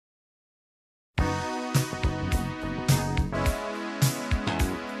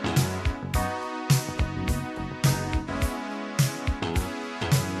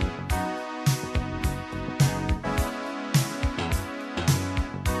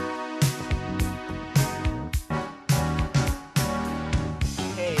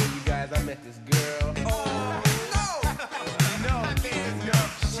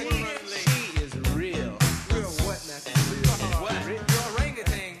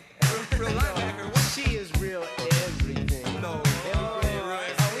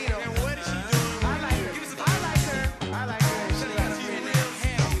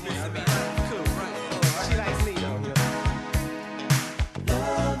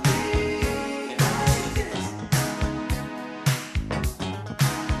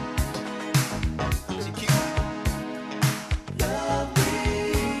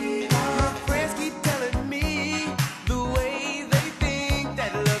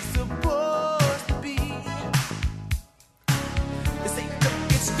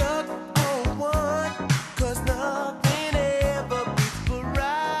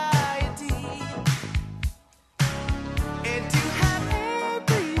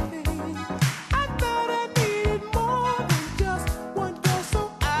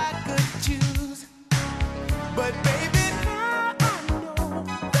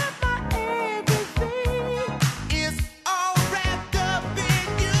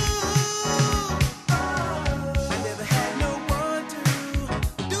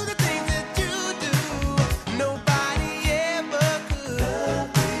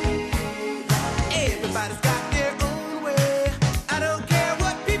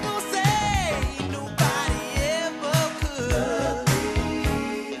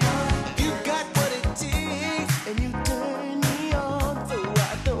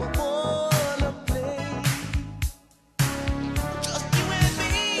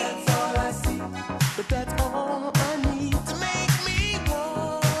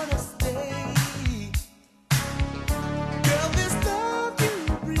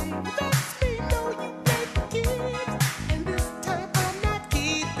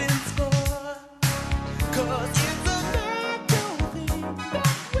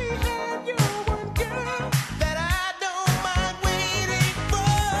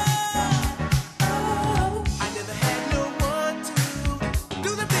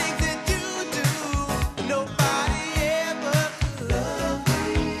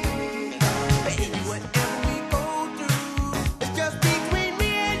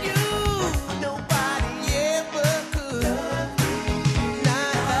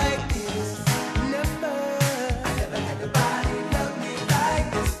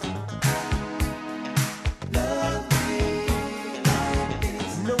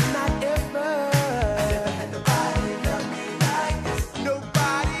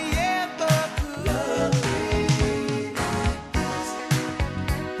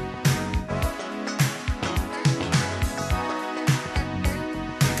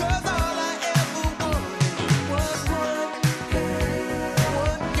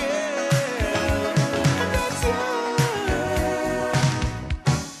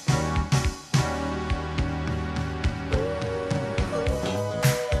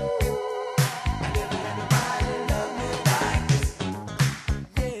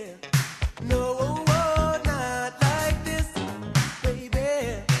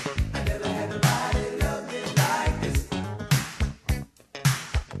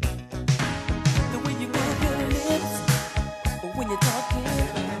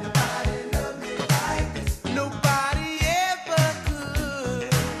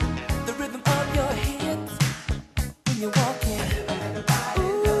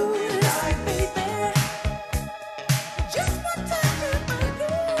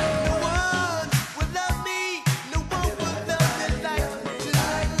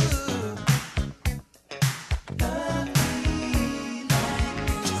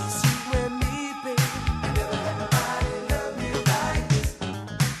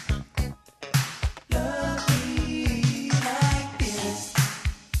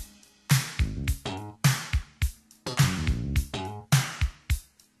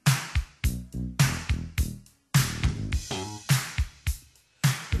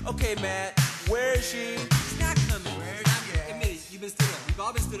Okay, Matt, where is she? She's not coming, man. Admit it, you've been stood up. We've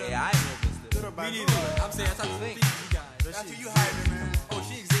all been stood up. Yeah, I ain't been stood up. Me neither. I'm saying, that's how to think. You guys. That's who you hired, man. Oh,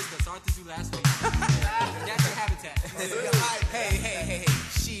 she exists, though. Saw her through last week. That's her habitat. Hey,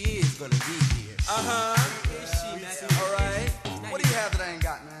 she is gonna be here. Is she, Matthew? All right. What do you have that I ain't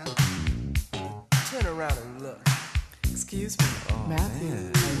got, man? Turn around and look. Excuse me, Matthew,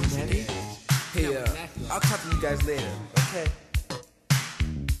 are you ready? Hey, I'll talk to you guys later, okay?